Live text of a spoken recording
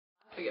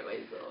laughing at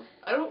myself.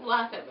 I don't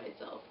laugh at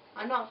myself.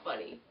 I'm not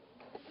funny.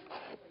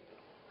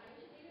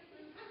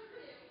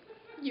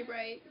 You're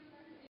right.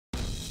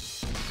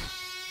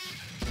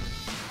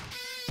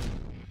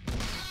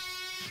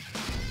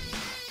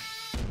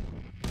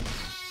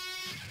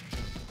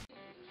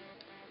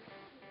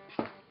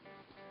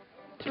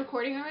 It's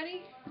recording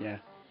already? Yeah.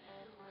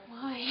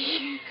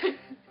 Why?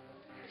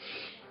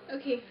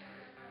 Okay.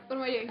 What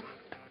am I doing?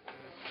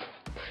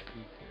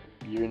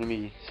 You're gonna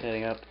be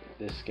setting up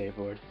this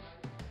skateboard.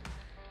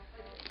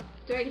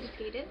 Do I get to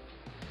skate it?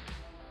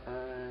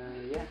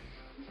 Yeah.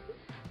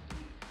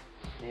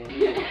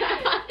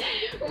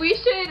 We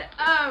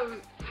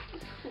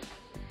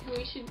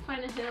should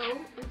find a hill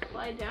and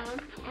slide down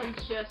on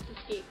just a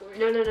skateboard.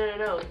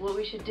 No. What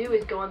we should do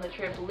is go on the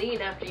trampoline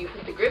after you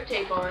put the grip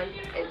tape on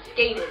and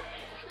skate it.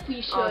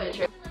 We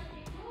should.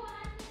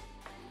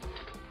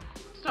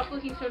 Stop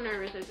looking so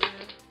nervous,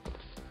 Isaiah.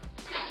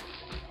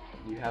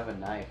 You have a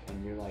knife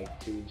and you're like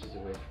 2 inches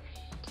away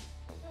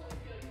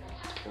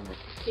from the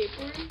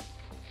Skateboard?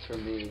 For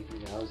me, you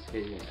know, I was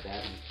skating like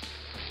that.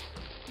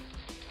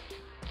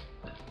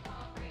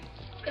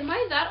 Am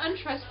I that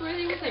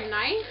untrustworthy with a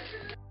knife?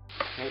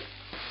 Hey,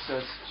 so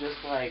it's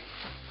just like,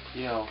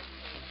 you know,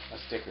 a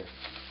sticker.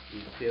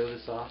 You peel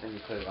this off and you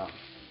put it on.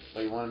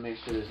 But you want to make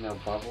sure there's no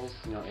bubbles,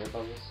 you know, air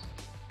bubbles.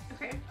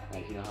 Okay.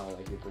 Like, you know how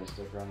like you put a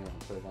sticker on, you want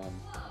to put it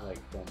on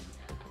like from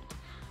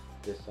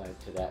this side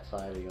to that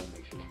side, or you want to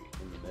make sure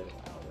you're in the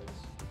middle outwards.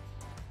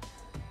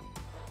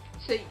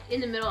 So in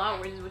the middle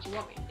outwards is what you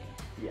want me to do?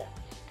 Yeah.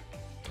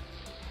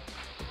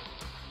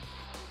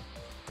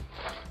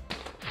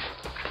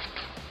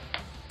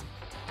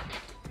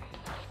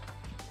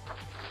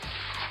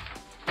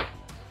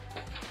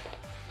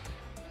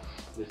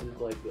 This is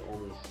like the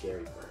only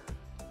scary part.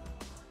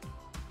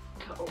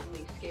 The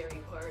only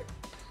scary part.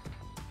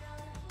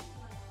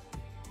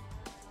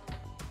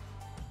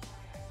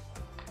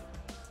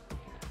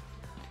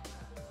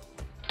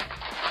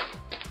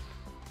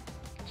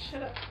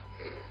 Shut up.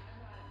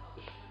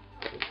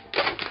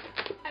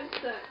 I'm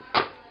stuck.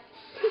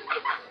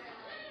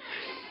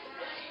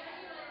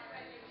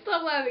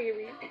 Stop laughing at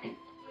me.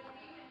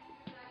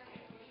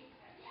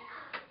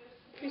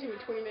 It's gonna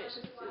be 20 minutes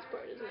just to do this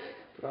part, isn't it?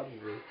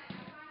 Probably.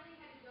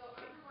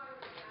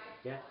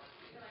 Yeah.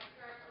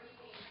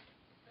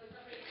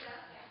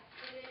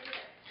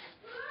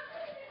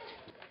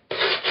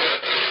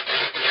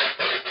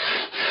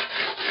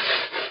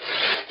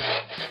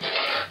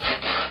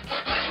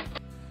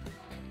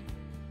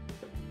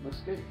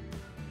 Looks good.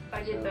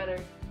 I did better.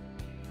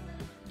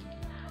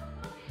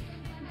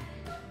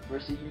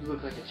 Mercy, you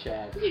look like a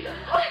Chad.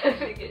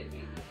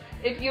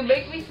 If you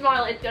make me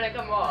smile, it's gonna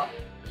come off.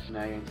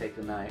 Now you're gonna take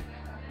the knife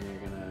and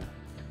you're gonna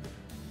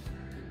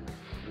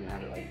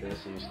have it like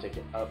this, and you stick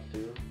it up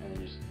through, and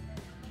then just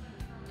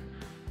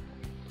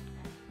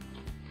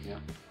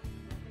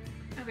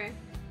Okay.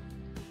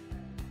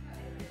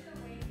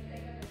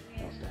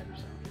 don't stab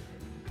yourself.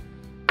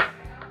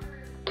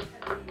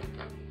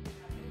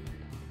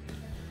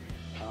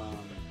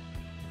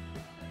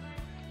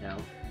 No.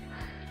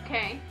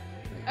 Okay.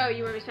 Oh,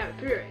 you want me to stab it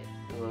through it?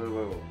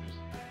 Whoa. Just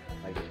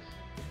like this.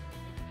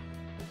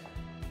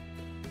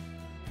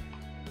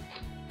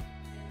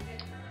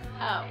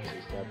 Oh. So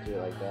you stab through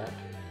it like that,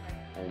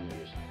 and you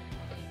just.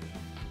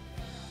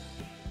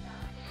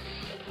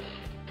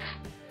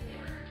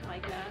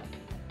 Like that?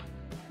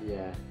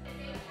 Yeah.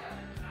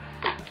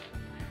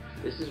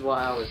 This is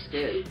why I was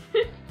scared.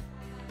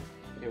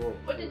 Okay, well,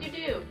 What did you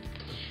do?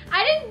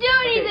 I didn't do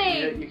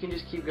anything! Okay, you can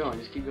just keep going.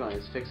 Just keep going.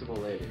 It's fixable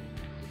later.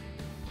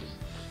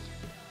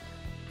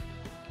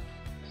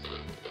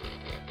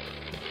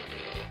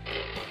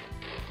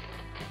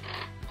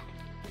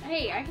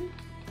 Hey, I can.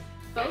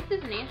 Both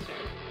is an answer.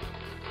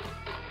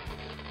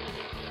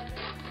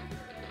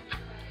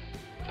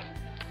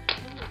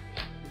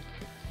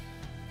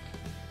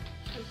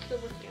 I'm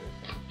still working on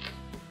this.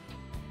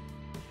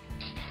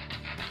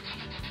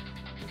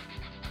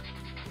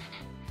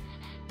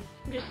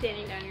 I'm just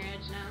standing down your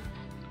edge now.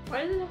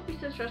 Why does it have to be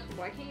so stressful?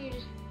 Why can't you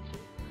just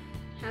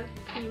have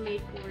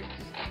pre-made boards?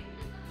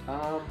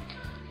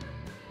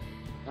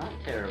 Not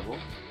terrible.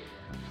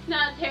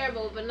 Not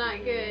terrible, but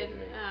not good.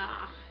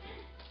 Ah.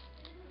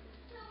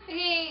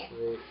 Okay.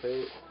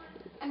 Wait.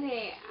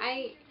 Okay,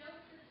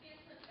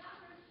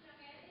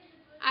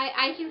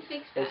 I can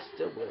fix that. It's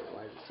still blurry.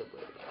 Why is it still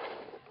blurry?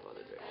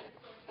 Other direction.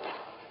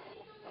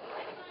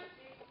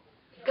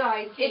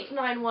 Guys, it's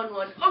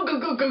 911. Oh, go.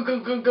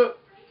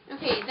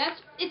 Okay,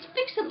 it's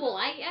fixable.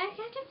 I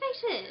can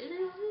fix it.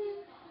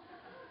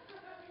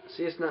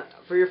 See, it's not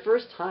for your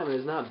first time.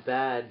 It's not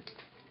bad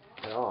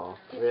at all,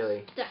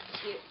 really. That's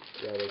cute.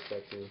 Yeah, it is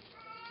sexy.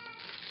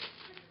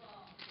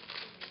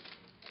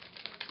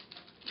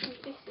 I can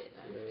fix it.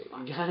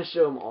 Right. You gotta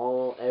show them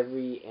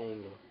every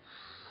angle.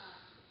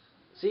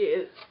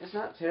 See, it's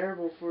not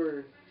terrible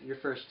for your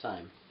first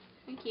time.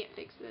 I can't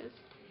fix this.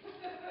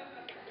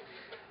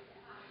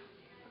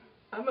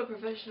 I'm a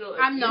professional.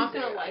 I'm not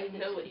abuser. gonna like I this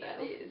know what video.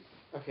 that is.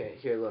 Okay,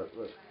 here, look.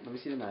 Let me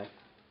see the knife.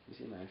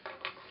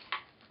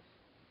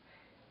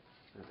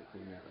 I have to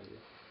clean that later.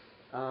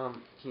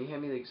 Can you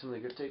hand me some of the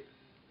grip tape?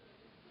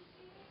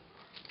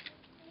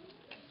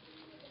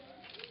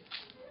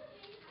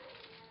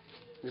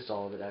 Just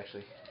all of it,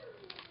 actually.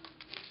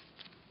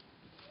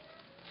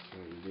 So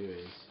what you do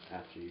is,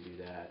 after you do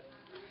that,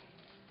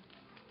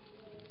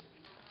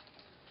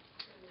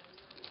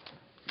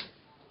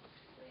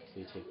 so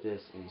you take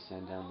this and you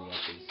sand down the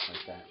edges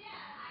like that.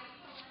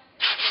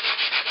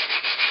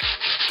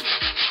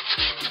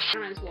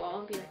 On his wall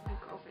and be like, my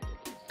girlfriend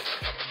did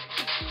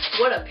this.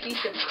 What a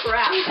piece of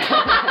crap.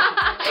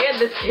 And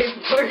the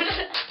skateboard.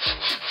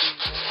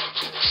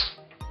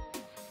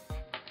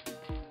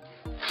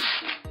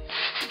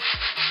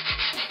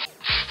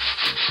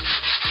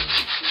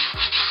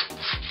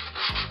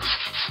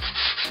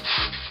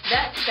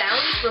 That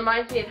sound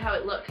reminds me of how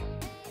it looks.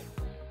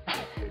 Can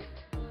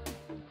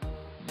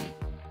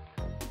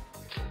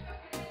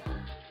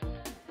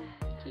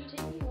you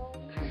take me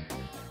home?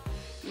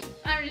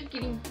 I'm just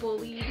getting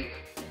bullied.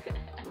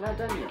 I'm not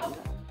done yet.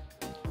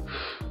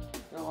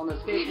 No, on the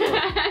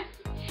skateboard.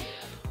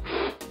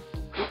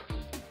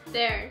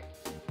 There.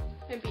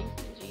 I'm being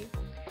stingy.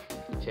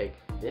 You take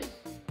this.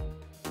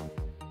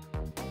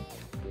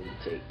 Then you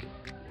take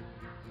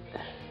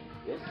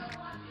this.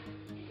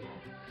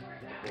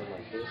 Go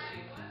like this.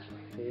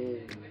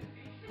 And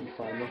you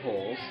find the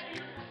holes.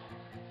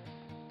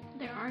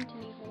 There aren't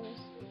any holes.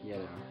 Yeah,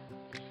 there are.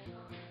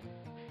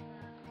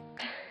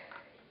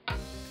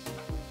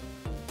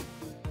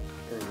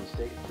 And then you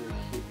stick it through,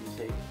 you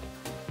take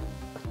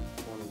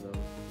one of those,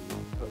 you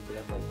poke it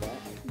up like that,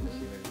 you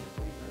see where it's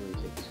going, and then you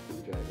take the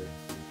screwdriver,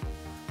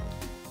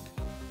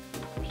 you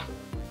push it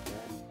like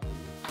that,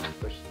 and you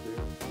push it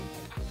through,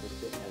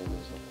 twist it, and then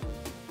there's no hole.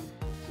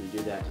 So you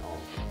do that to all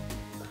of them.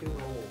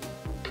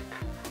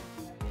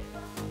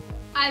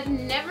 I've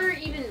never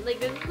even, like,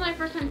 this is my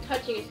first time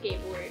touching a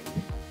skateboard.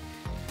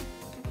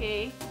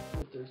 Okay.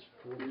 The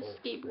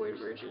skateboard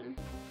version.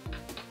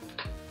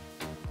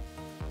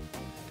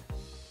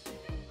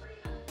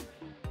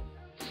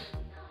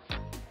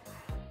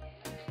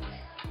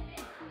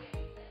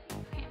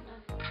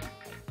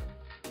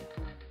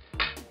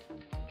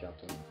 Drop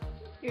them.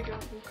 You're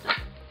dropping stuff.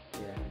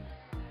 Yeah.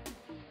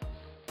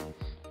 So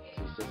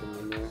you stick them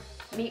in there.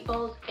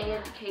 Meatballs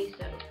and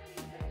queso.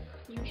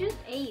 You just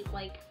ate,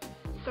 like,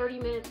 30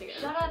 minutes ago.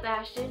 Shut up,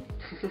 Ashton.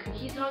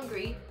 He's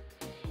hungry.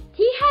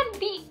 He had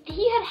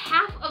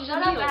half of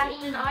Shut the up, meal.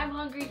 Ashton. I'm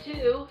hungry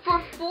too. For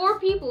 4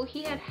 people,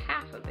 he had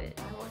half of it.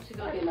 I want to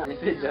go get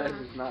If it does,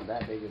 it's not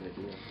that big of a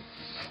deal.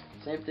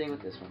 Same thing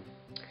with this one.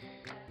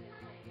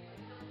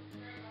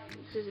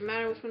 Does it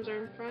matter which ones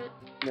are in front?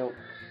 Nope.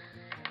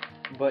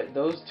 But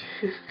those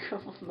two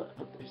come on the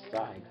other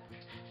side.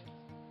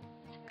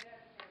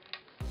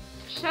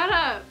 Shut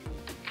up.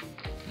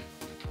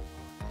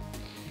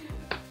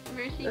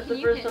 Mercy, That's can the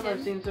you first hit time I've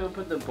him? seen someone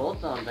put the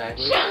bolts on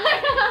backwards.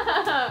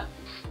 Shut up.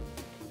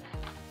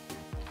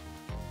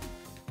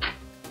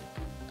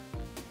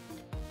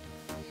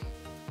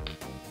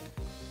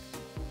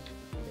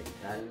 Stick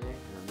that in there,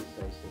 and on this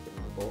side you stick it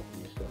on the bolt and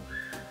you just go.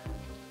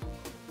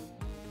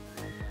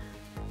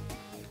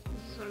 This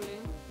is what I'm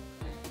doing.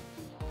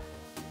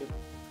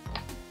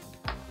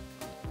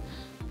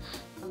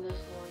 on this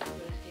floor and go to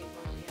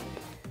skateboard together.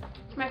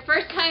 It's my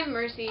first time,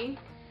 Mercy.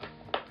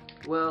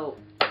 Well,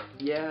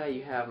 yeah,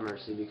 you have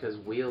Mercy because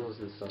wheels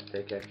and stuff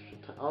take extra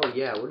time. Oh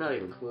yeah, we're not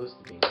even close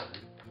to being done.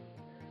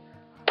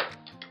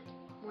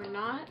 We're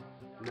not?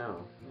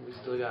 No, we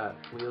still got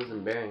wheels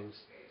and bearings.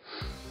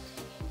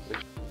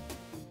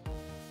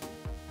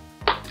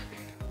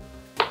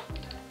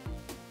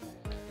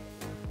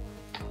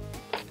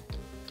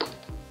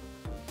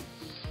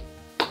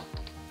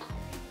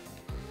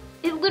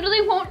 It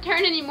literally won't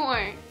turn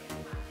anymore.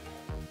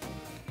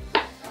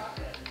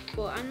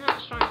 Well, I'm not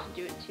strong enough to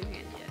do it two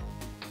hands yet.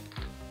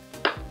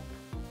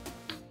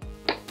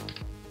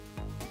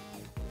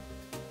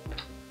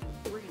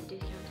 We're gonna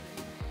discount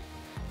today.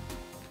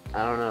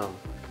 I don't know.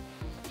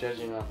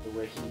 Judging off the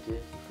way he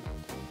did.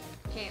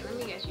 Okay, let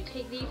me guess. You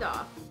take these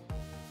off.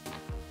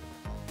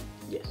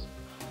 Yes.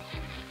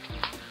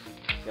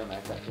 See how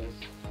nice that is?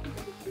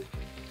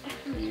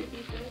 You-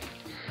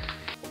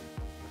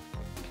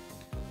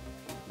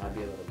 Might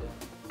be a little bit.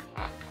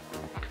 How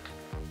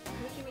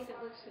did you make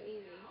that look so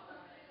easy?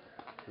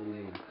 What do you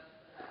mean?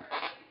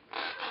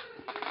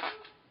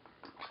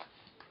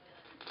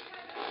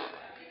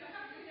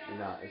 You're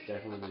not. It's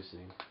definitely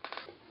loosening.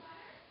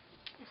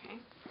 Okay.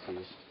 So you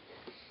just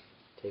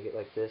take it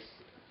like this,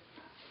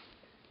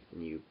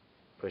 and you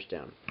push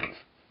down.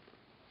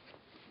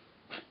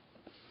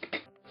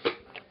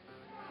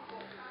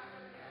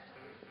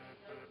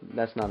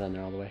 That's not in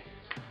there all the way.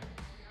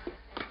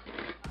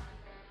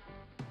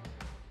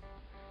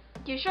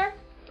 You sure?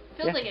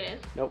 Feels Yeah. like it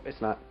is. Nope,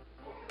 it's not.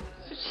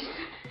 That's what she said.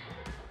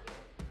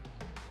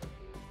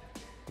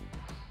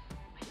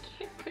 I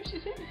can't push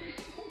it in.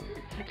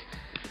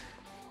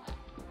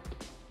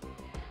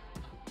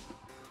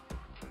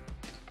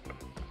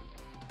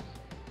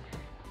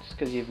 Just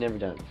because you've never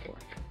done it before.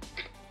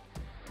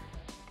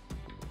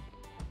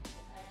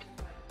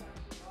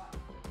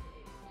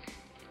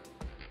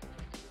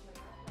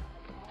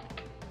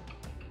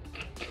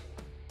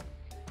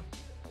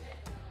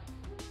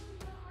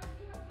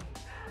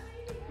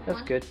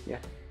 That's good, yeah.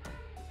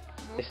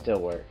 They still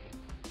work.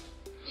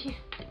 Yeah,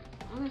 as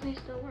long as they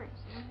still work.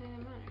 It's the only thing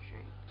that matters,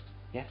 right?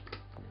 Yeah.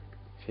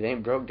 If it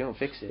ain't broke, don't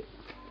fix it.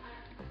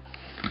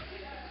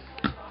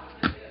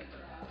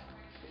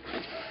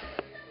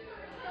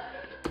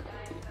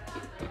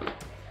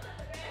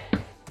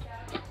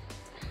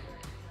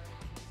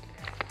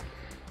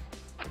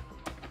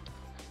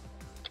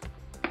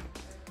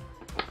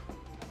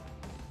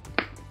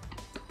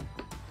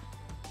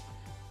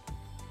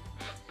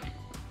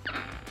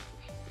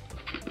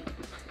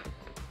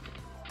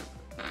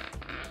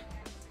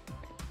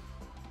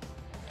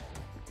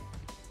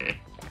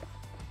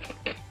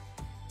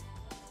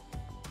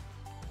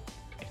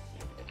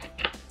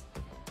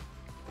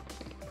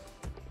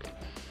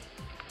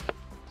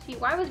 See,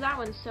 why was that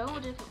one so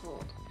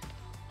difficult?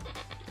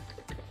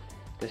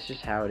 That's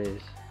just how it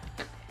is.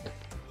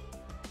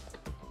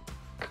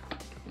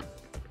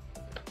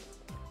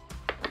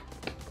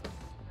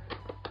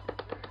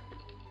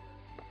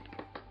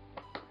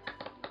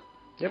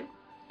 Yep.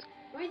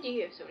 Why do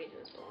you have so many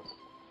tennis balls?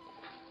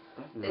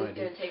 I have no It's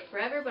idea. gonna take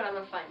forever, but I'm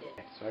gonna find it.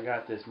 So I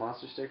got this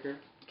monster sticker.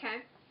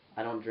 Okay.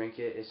 I don't drink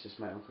it, it's just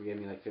my uncle gave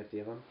me like 50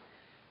 of them.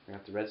 We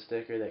got the red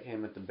sticker that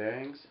came with the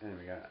bearings, and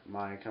we got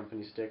my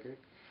company sticker,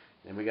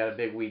 and we got a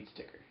big weed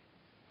sticker.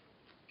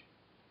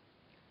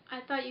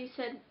 I thought you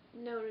said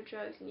no to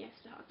drugs and yes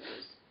to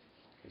hookers.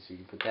 Okay, so you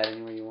can put that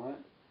anywhere you want.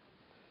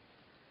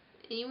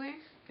 Anywhere?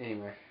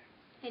 Anywhere.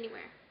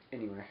 Anywhere.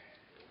 Anywhere.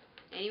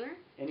 Anywhere?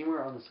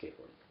 Anywhere on the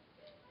skateboard.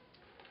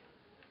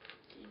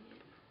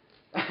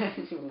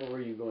 Where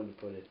are you going to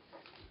put it?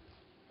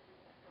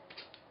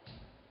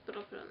 But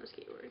I'll put it on the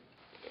skateboard.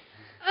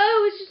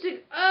 Oh, it's just a...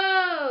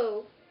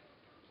 Oh!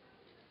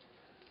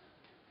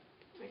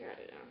 I got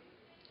it now.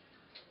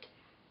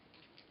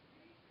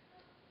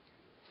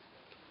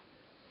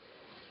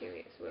 Here we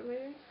go. So what am I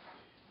doing?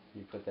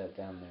 You put that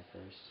down there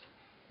first.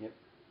 Yep.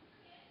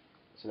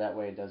 So that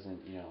way it doesn't,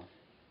 you know,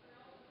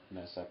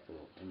 mess up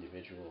the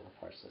individual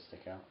parts that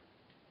stick out.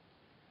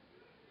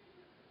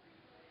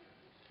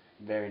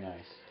 Very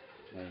nice.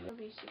 There you go.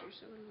 These stickers are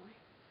so annoying.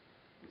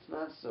 It's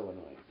not so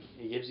annoying.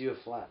 It gives you a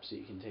flap so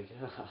you can take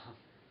it off.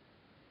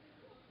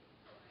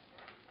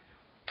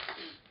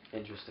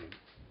 Interesting.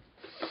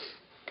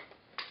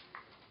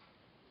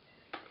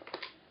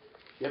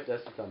 Yep,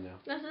 that's the thumbnail.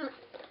 That's not...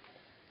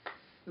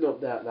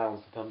 Nope, that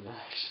one's the thumbnail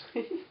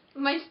actually.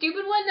 My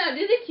stupid one? No,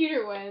 do the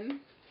cuter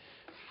one.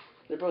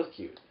 They're both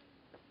cute.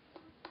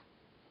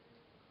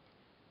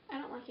 I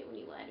don't like it when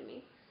you lie to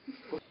me.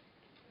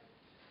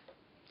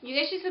 You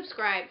guys should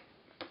subscribe.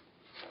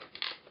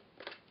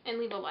 And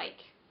leave a like.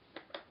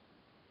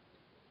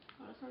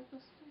 What else am I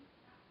supposed to do?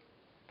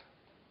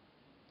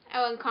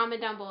 Oh, and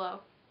comment down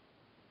below.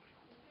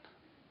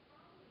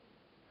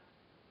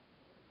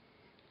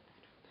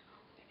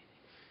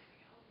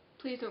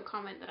 Please don't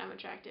comment that I'm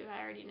attractive.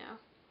 I already know.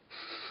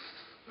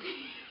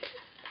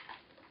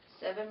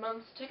 7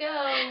 months to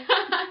go.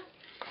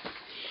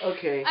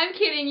 Okay. I'm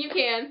kidding. You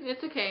can.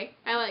 It's okay.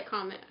 I like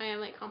compliments.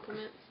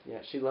 Yeah,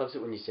 she loves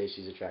it when you say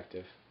she's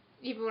attractive.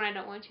 Even when I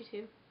don't want you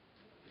to.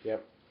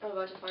 Yep. I'm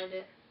about to find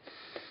it.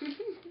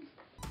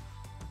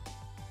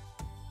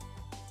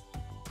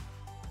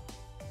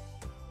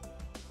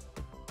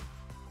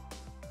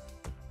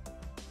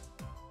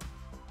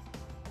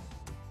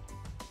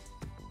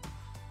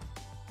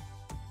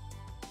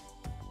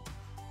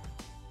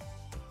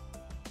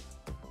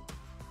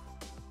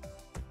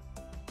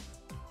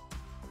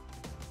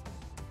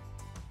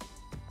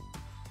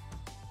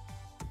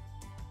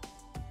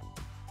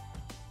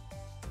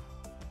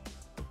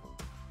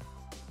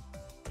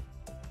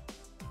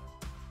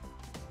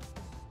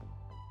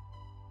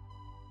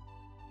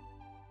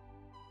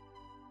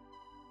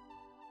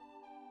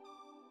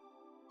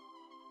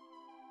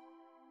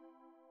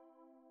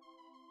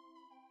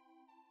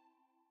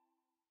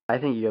 I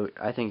think you're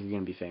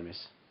gonna be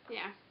famous.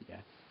 Yeah.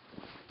 Yeah.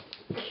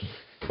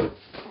 I'm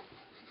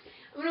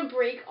gonna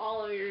break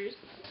all of yours.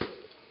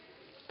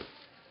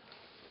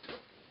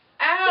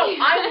 Ow!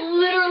 I'm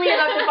literally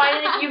about to find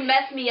it. If you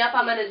mess me up,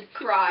 I'm gonna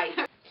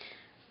cry.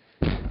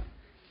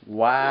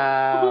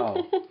 Wow.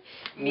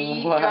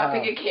 Me Wow.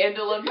 dropping a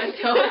candle on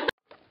myself.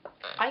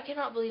 I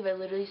cannot believe I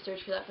literally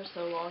searched for that for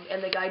so long,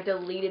 and the guy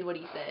deleted what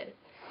he said.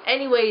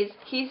 Anyways,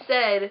 he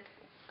said,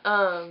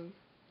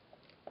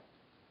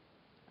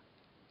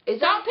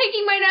 Stop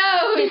picking my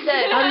nose! He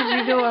said, How did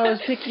you know I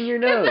was picking your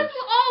nose? That's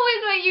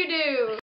always what you do!